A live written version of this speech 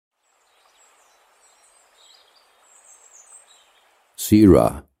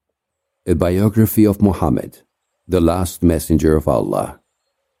Sirah, a biography of Muhammad, the last messenger of Allah,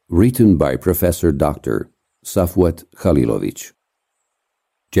 written by Professor Dr. Safwat Khalilovich.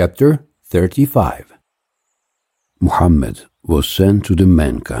 Chapter 35. Muhammad was sent to the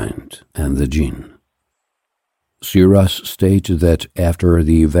mankind and the jinn. Sirah stated that after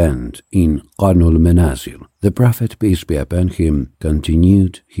the event in Qarnul Manazil, the Prophet, peace be upon him,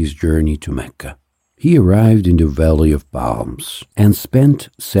 continued his journey to Mecca. He arrived in the Valley of Palms and spent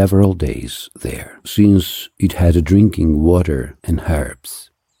several days there, since it had drinking water and herbs.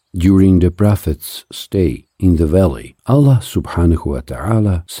 During the Prophet's stay in the valley, Allah subhanahu wa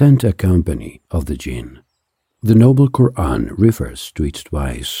ta'ala sent a company of the jinn. The Noble Quran refers to it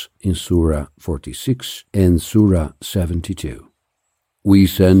twice in Surah 46 and Surah 72. We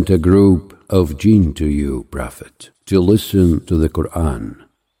sent a group of jinn to you, Prophet, to listen to the Quran.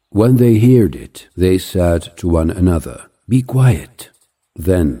 When they heard it, they said to one another, "Be quiet."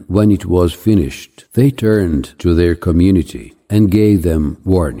 Then, when it was finished, they turned to their community and gave them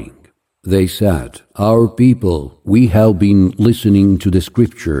warning. They said, "Our people, we have been listening to the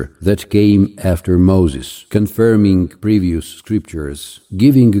scripture that came after Moses, confirming previous scriptures,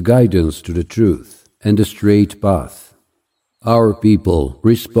 giving guidance to the truth and the straight path. Our people,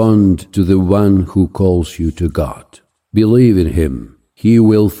 respond to the one who calls you to God. Believe in him. He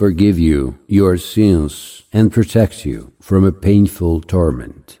will forgive you your sins and protect you from a painful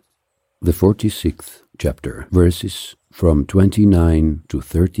torment." The 46th chapter, verses from 29 to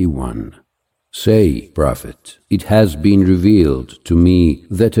 31. Say, Prophet, it has been revealed to me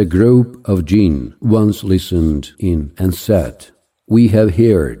that a group of jinn once listened in and said, "We have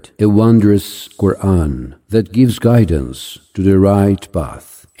heard a wondrous Quran that gives guidance to the right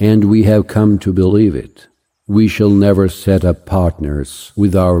path, and we have come to believe it. We shall never set up partners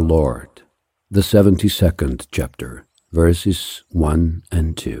with our Lord." The 72nd chapter, verses 1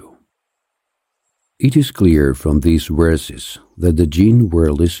 and 2. It is clear from these verses that the jinn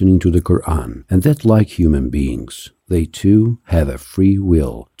were listening to the Quran, and that, like human beings, they too have a free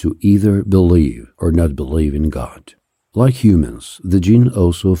will to either believe or not believe in God. Like humans, the jinn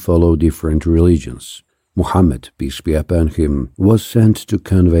also follow different religions. Muhammad, peace be upon him, was sent to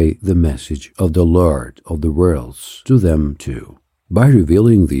convey the message of the Lord of the worlds to them too. By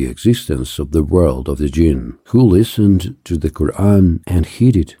revealing the existence of the world of the jinn, who listened to the Quran and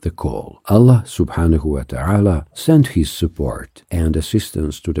heeded the call, Allah subhanahu wa ta'ala sent his support and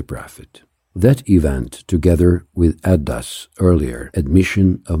assistance to the Prophet. That event, together with Adda's earlier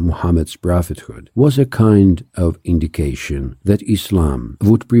admission of Muhammad's prophethood, was a kind of indication that Islam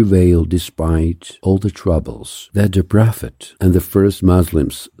would prevail despite all the troubles that the Prophet and the first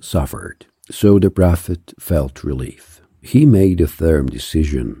Muslims suffered. So the Prophet felt relief. He made a firm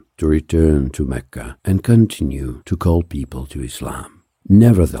decision to return to Mecca and continue to call people to Islam.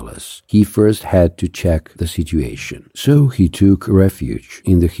 Nevertheless, he first had to check the situation, so he took refuge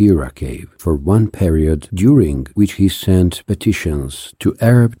in the Hira cave for one period, during which he sent petitions to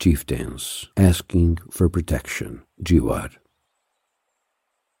Arab chieftains asking for protection. Jiwar.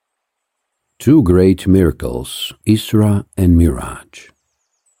 Two great miracles, Isra and Miraj.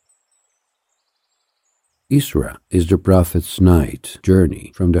 Isra is the Prophet's night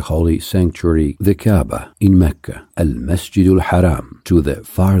journey from the holy sanctuary, the Kaaba in Mecca, Al-Masjidul Haram, to the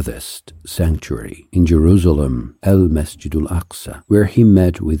farthest sanctuary in Jerusalem, Al-Masjidul Aqsa, where he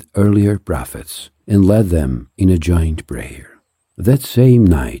met with earlier prophets and led them in a joint prayer. That same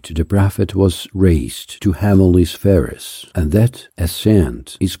night the Prophet was raised to heavenly spheres, and that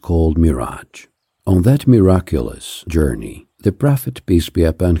ascent is called Miraj. On that miraculous journey, the Prophet, peace be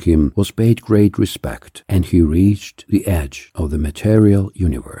upon him, was paid great respect, and he reached the edge of the material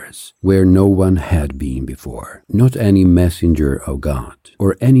universe, where no one had been before, not any messenger of God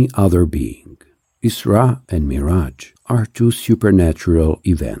or any other being. Isra and Miraj are two supernatural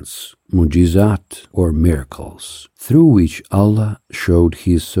events, mujizat or miracles, through which Allah showed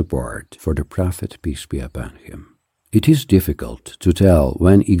his support for the Prophet, peace be upon him. It is difficult to tell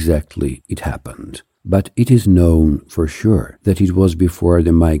when exactly it happened, but it is known for sure that it was before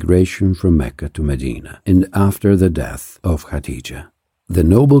the migration from Mecca to Medina and after the death of Khadija. The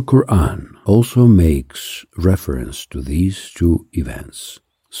Noble Quran also makes reference to these two events.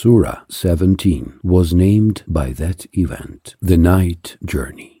 Surah 17 was named by that event, the night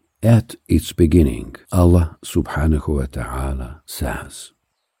journey. At its beginning, Allah subhanahu wa ta'ala says,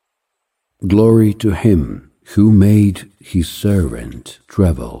 "Glory to him who made his servant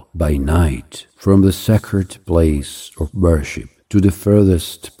travel by night from the sacred place of worship to the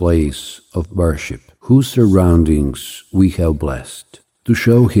furthest place of worship, whose surroundings we have blessed, to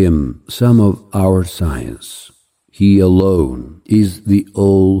show him some of our signs. He alone is the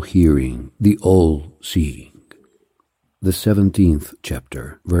all-hearing, the all-seeing. The 17th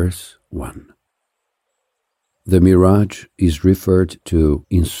chapter, verse 1. The Miraj is referred to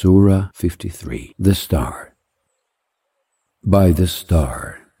in Surah 53, the star. By the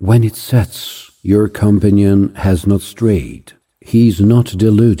star, when it sets, your companion has not strayed. He is not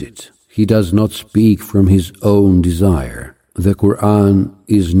deluded. He does not speak from his own desire. The Quran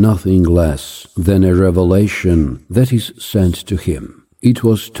is nothing less than a revelation that is sent to him. It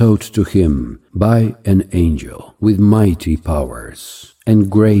was taught to him by an angel with mighty powers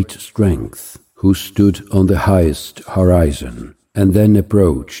and great strength, who stood on the highest horizon, and then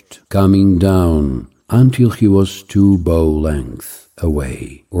approached, coming down until he was 2 bow lengths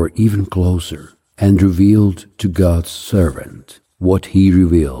away, or even closer, and revealed to God's servant what he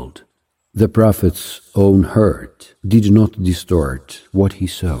revealed. The Prophet's own heart did not distort what he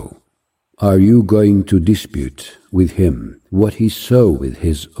saw. Are you going to dispute with him what he saw with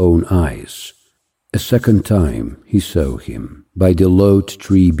his own eyes? A second time he saw him by the lote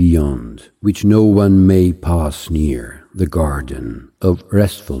tree beyond, which no one may pass near, the garden of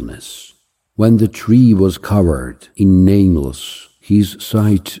restfulness. When the tree was covered in nameless, his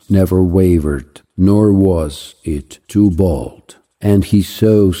sight never wavered, nor was it too bold, and he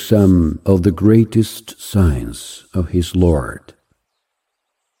saw some of the greatest signs of his Lord.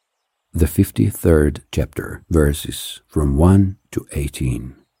 The 53rd chapter, verses from 1 to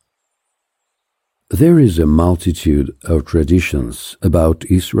 18. There is a multitude of traditions about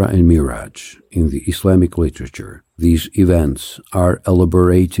Isra and Miraj in the Islamic literature. These events are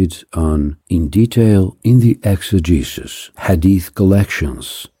elaborated on in detail in the exegesis, hadith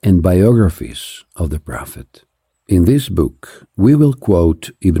collections, and biographies of the Prophet. In this book, we will quote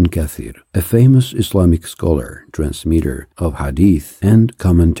Ibn Kathir, a famous Islamic scholar, transmitter of hadith, and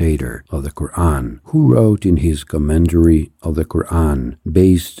commentator of the Quran, who wrote in his commentary of the Quran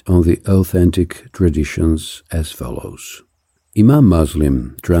based on the authentic traditions as follows. Imam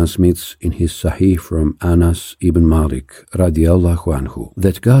Muslim transmits in his Sahih from Anas ibn Malik radiallahu anhu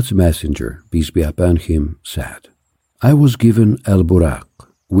that God's Messenger, peace be upon him, said, I was given al-buraq,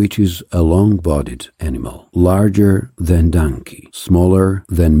 which is a long-bodied animal, larger than donkey, smaller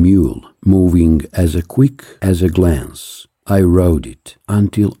than mule, moving as quick as a glance. I rode it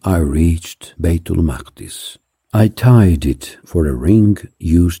until I reached Baytul Maqdis. I tied it for a ring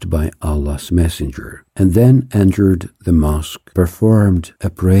used by Allah's Messenger, and then entered the mosque, performed a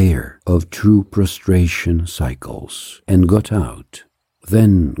prayer of true prostration cycles, and got out.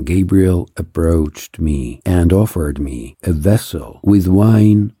 Then Gabriel approached me and offered me a vessel with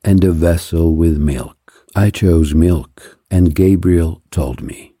wine and a vessel with milk. I chose milk, and Gabriel told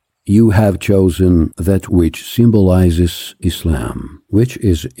me, You have chosen that which symbolizes Islam, which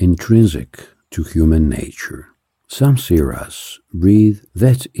is intrinsic to human nature. Some seerahs breathe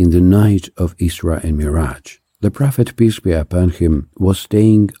that in the night of Isra and Miraj, the Prophet, peace be upon him, was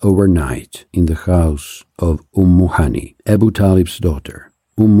staying overnight in the house of Hani, Abu Talib's daughter.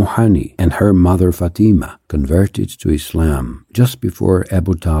 Hani and her mother Fatima converted to Islam just before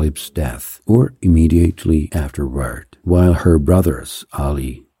Abu Talib's death or immediately afterward, while her brothers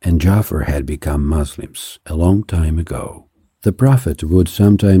Ali and Jafar had become Muslims a long time ago. The Prophet would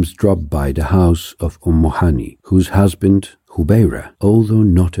sometimes drop by the house of Hani, whose husband Hubayra, although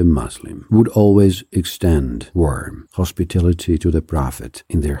not a Muslim, would always extend warm hospitality to the Prophet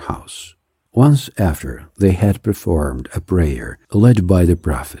in their house. Once after they had performed a prayer led by the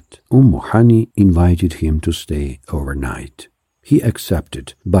Prophet, Hani invited him to stay overnight. He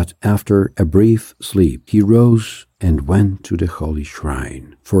accepted, but after a brief sleep he rose and went to the holy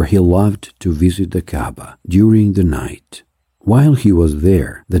shrine, for he loved to visit the Kaaba during the night. While he was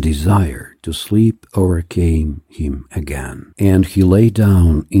there, the desire to sleep overcame him again, and he lay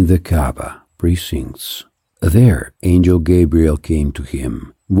down in the Kaaba precincts. There, Angel Gabriel came to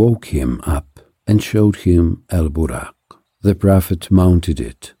him, woke him up, and showed him al-Buraq. The Prophet mounted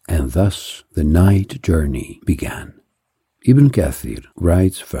it, and thus the night journey began. Ibn Kathir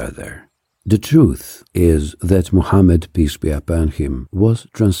writes further, The truth is that Muhammad, peace be upon him, was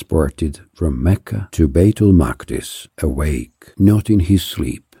transported from Mecca to Baytul Maqdis, awake, not in his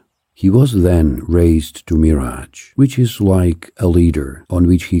sleep. He was then raised to Miraj, which is like a ladder on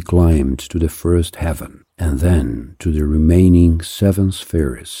which he climbed to the first heaven, and then to the remaining 7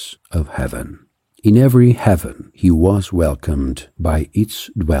 spheres of heaven. In every heaven he was welcomed by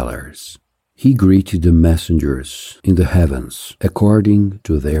its dwellers. He greeted the messengers in the heavens according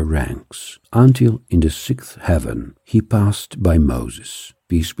to their ranks, until in the 6th heaven he passed by Moses,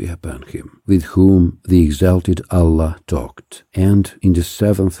 peace be upon him, with whom the exalted Allah talked, and in the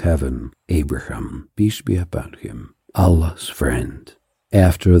 7th heaven Abraham, peace be upon him. Allah's friend.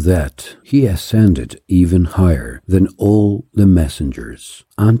 After that, he ascended even higher than all the messengers,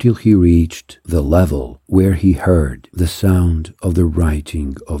 until he reached the level where he heard the sound of the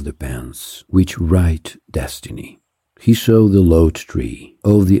writing of the pens, which write destiny. He saw the lote tree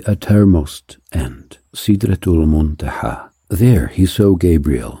of the uttermost end, Sidratul Muntaha. There he saw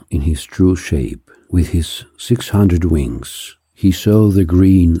Gabriel in his true shape, with his 600 wings. He saw the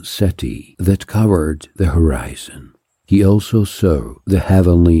green settee that covered the horizon. He also saw the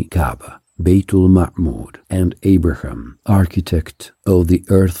heavenly Kaaba, Baytul Ma'mur, and Abraham, architect of the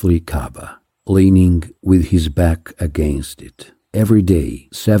earthly Kaaba, leaning with his back against it. Every day,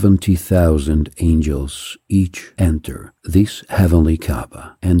 70,000 angels each enter this heavenly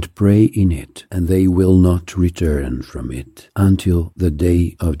Kaaba and pray in it, and they will not return from it until the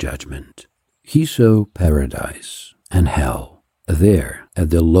day of judgment. He saw paradise and hell. There, at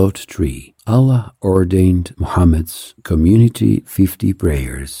the Lot tree, Allah ordained Muhammad's community 50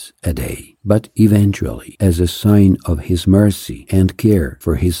 prayers a day, but eventually, as a sign of his mercy and care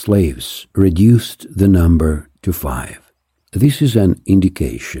for his slaves, reduced the number to 5. This is an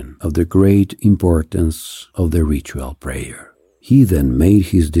indication of the great importance of the ritual prayer. He then made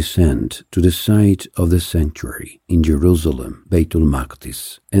his descent to the site of the sanctuary in Jerusalem, Baytul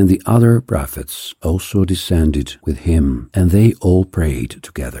Maqdis, and the other prophets also descended with him, and they all prayed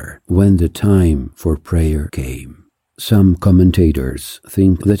together when the time for prayer came. Some commentators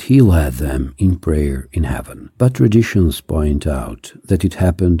think that he led them in prayer in heaven, but traditions point out that it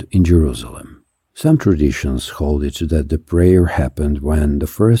happened in Jerusalem. Some traditions hold it that the prayer happened when the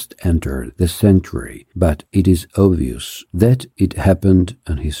first entered the sanctuary, but it is obvious that it happened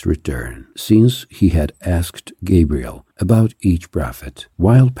on his return, since he had asked Gabriel about each prophet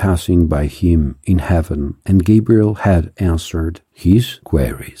while passing by him in heaven, and Gabriel had answered his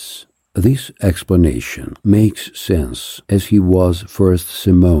queries. This explanation makes sense, as he was first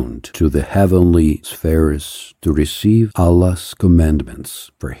summoned to the heavenly spheres to receive Allah's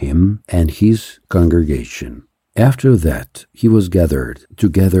commandments for him and his congregation. After that, he was gathered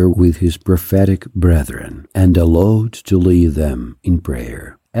together with his prophetic brethren and allowed to lead them in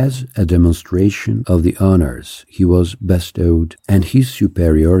prayer, as a demonstration of the honors he was bestowed and his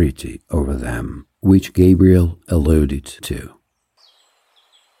superiority over them, which Gabriel alluded to.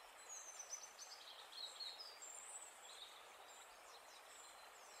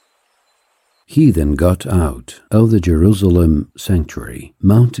 He then got out of the Jerusalem sanctuary,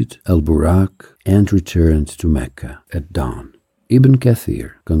 mounted Al-Buraq, and returned to Mecca at dawn. Ibn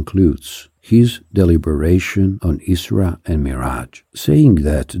Kathir concludes his deliberation on Isra and Miraj, saying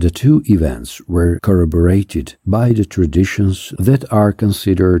that the two events were corroborated by the traditions that are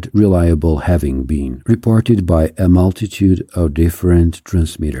considered reliable, having been reported by a multitude of different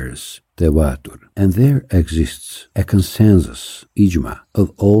transmitters, tawatur, and there exists a consensus, ijma,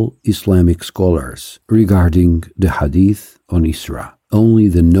 of all Islamic scholars regarding the hadith on Isra. Only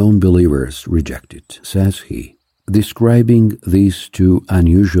the non-believers reject it, says he. Describing these two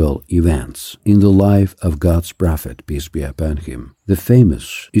unusual events in the life of God's Prophet, peace be upon him, the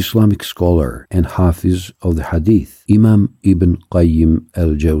famous Islamic scholar and hafiz of the hadith, Imam Ibn Qayyim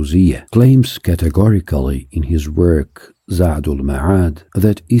al-Jawziyah, claims categorically in his work Zadul Ma'ad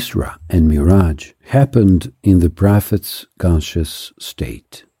that Isra and Miraj happened in the Prophet's conscious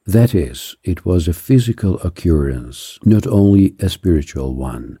state. That is, it was a physical occurrence, not only a spiritual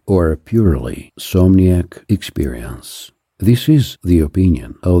one, or a purely somniac experience. This is the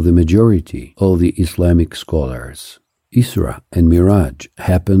opinion of the majority of the Islamic scholars. Isra and Miraj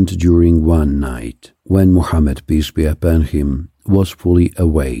happened during one night, when Muhammad, peace be upon him, was fully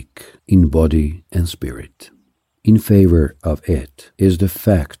awake in body and spirit. In favor of it is the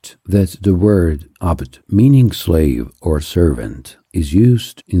fact that the word abd, meaning slave or servant, is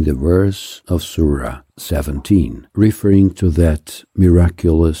used in the verse of Surah 17, referring to that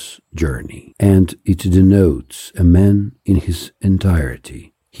miraculous journey, and it denotes a man in his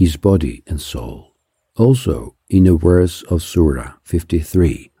entirety, his body and soul. Also, in a verse of Surah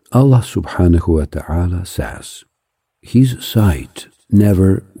 53, Allah subhanahu wa ta'ala says, "His sight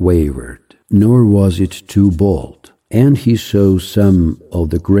never wavered, nor was it too bold, and he saw some of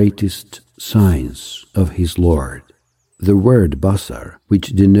the greatest signs of his Lord." The word basar, which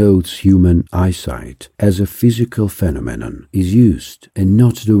denotes human eyesight as a physical phenomenon, is used, and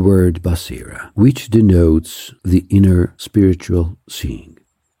not the word basira, which denotes the inner spiritual seeing.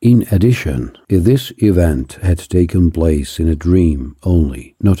 In addition, if this event had taken place in a dream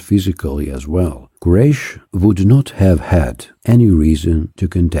only, not physically as well, Quraysh would not have had any reason to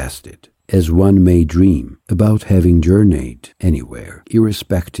contest it, as one may dream about having journeyed anywhere,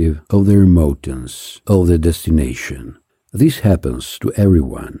 irrespective of the remoteness of the destination. This happens to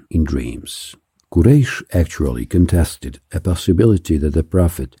everyone in dreams. Quraysh actually contested a possibility that the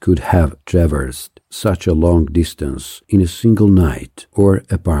Prophet could have traversed such a long distance in a single night or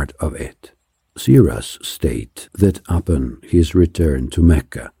a part of it. Seerahs state that upon his return to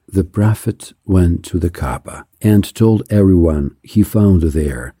Mecca, the Prophet went to the Kaaba and told everyone he found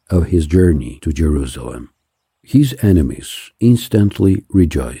there of his journey to Jerusalem. His enemies instantly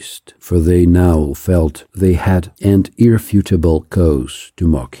rejoiced, for they now felt they had an irrefutable cause to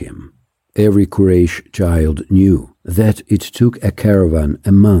mock him. Every Quraysh child knew that it took a caravan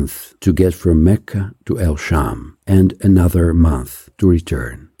a month to get from Mecca to El-Sham and another month to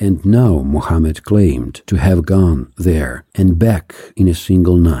return. And now Muhammad claimed to have gone there and back in a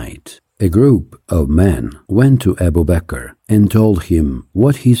single night. A group of men went to Abu Bakr and told him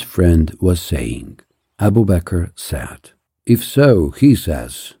what his friend was saying. Abu Bakr said, "If so, he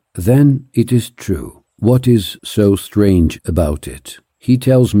says, then it is true. What is so strange about it? He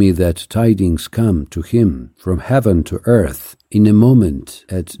tells me that tidings come to him from heaven to earth in a moment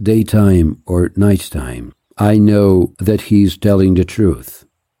at daytime or nighttime. I know that he is telling the truth."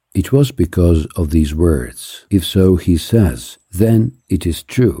 It was because of these words, "If so, he says, then it is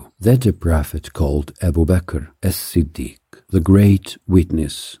true," that the Prophet called Abu Bakr as-Siddiq, the great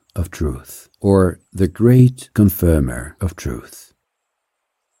witness of truth, or the great confirmer of truth.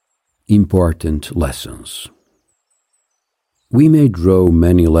 Important lessons. We may draw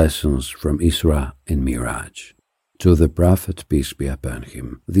many lessons from Isra and Miraj. To the Prophet, peace be upon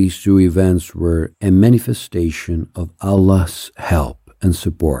him, these two events were a manifestation of Allah's help and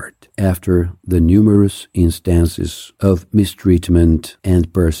support after the numerous instances of mistreatment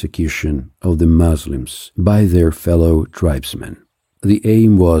and persecution of the Muslims by their fellow tribesmen. The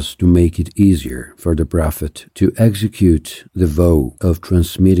aim was to make it easier for the Prophet to execute the vow of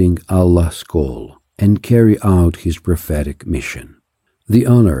transmitting Allah's call and carry out his prophetic mission. The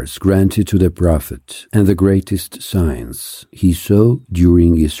honors granted to the Prophet and the greatest signs he saw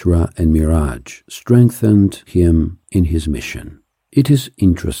during Isra and Miraj strengthened him in his mission. It is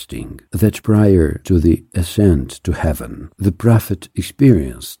interesting that prior to the ascent to heaven, the Prophet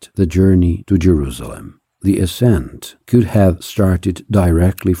experienced the journey to Jerusalem. The ascent could have started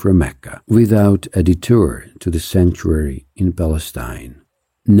directly from Mecca without a detour to the sanctuary in Palestine.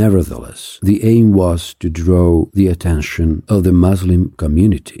 Nevertheless, the aim was to draw the attention of the Muslim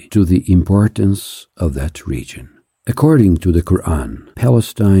community to the importance of that region. According to the Quran,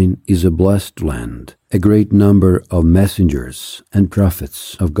 Palestine is a blessed land. A great number of messengers and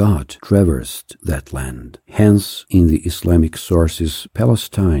prophets of God traversed that land. Hence, in the Islamic sources,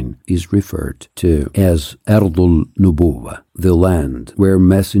 Palestine is referred to as Ardul Nubuwah, the land where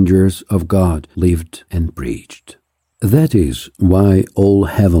messengers of God lived and preached. That is why all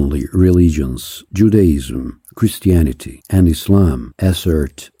heavenly religions, Judaism, Christianity, and Islam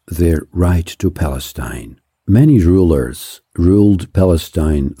assert their right to Palestine. Many rulers ruled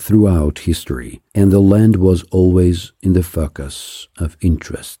Palestine throughout history, and the land was always in the focus of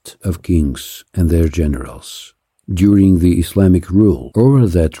interest of kings and their generals. During the Islamic rule over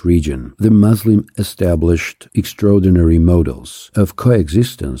that region, the Muslim established extraordinary models of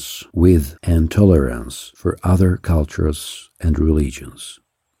coexistence with and tolerance for other cultures and religions.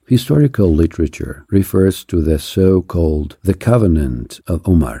 Historical literature refers to the so-called the Covenant of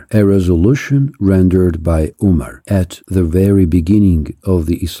Umar, a resolution rendered by Umar at the very beginning of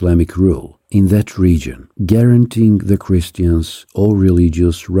the Islamic rule in that region, guaranteeing the Christians all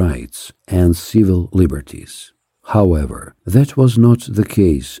religious rights and civil liberties. However, that was not the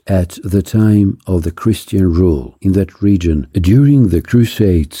case at the time of the Christian rule in that region during the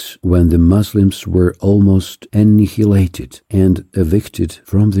Crusades, when the Muslims were almost annihilated and evicted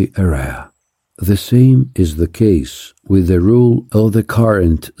from the area. The same is the case with the rule of the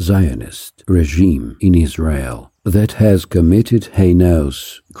current Zionist regime in Israel that has committed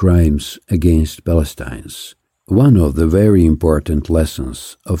heinous crimes against Palestinians. One of the very important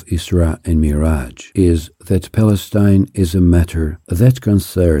lessons of Isra and Miraj is that Palestine is a matter that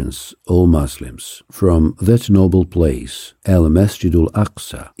concerns all Muslims. From that noble place, Al-Masjid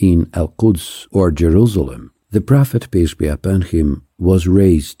al-Aqsa in Al-Quds or Jerusalem, the Prophet, peace be upon him, was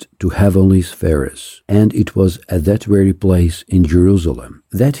raised to heavenly spheres, and it was at that very place in Jerusalem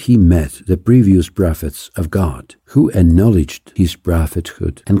that he met the previous prophets of God, who acknowledged his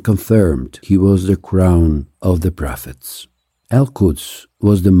prophethood and confirmed he was the crown of the prophets. Al-Quds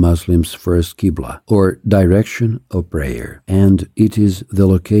was the Muslims' first Qibla, or direction of prayer, and it is the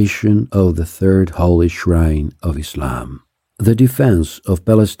location of the third holy shrine of Islam. The defense of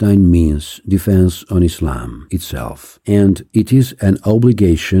Palestine means defense on Islam itself, and it is an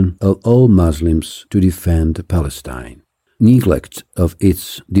obligation of all Muslims to defend Palestine. Neglect of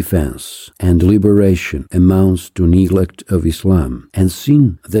its defense and liberation amounts to neglect of Islam and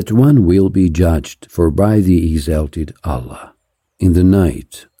sin that one will be judged for by the exalted Allah. In the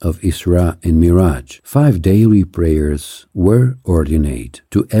night of Isra and Miraj, 5 daily prayers were ordained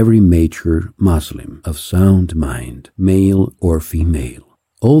to every mature Muslim of sound mind, male or female.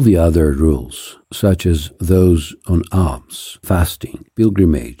 All the other rules, such as those on alms, fasting,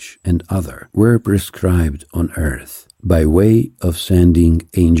 pilgrimage, and other, were prescribed on earth by way of sending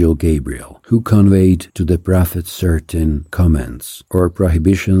Angel Gabriel, who conveyed to the Prophet certain comments or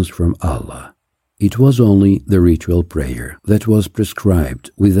prohibitions from Allah. It was only the ritual prayer that was prescribed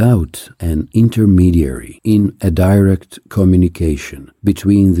without an intermediary in a direct communication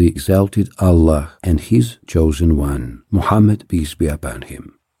between the exalted Allah and His chosen one, Muhammad, peace be upon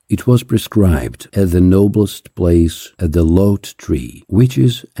him. It was prescribed at the noblest place at the Lot tree, which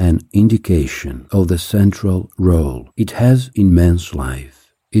is an indication of the central role it has in man's life.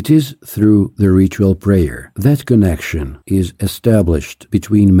 It is through the ritual prayer that connection is established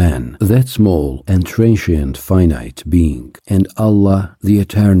between man, that small and transient finite being, and Allah, the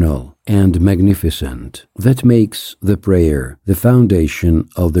eternal and magnificent, that makes the prayer the foundation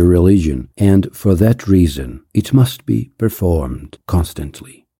of the religion, and for that reason it must be performed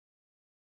constantly.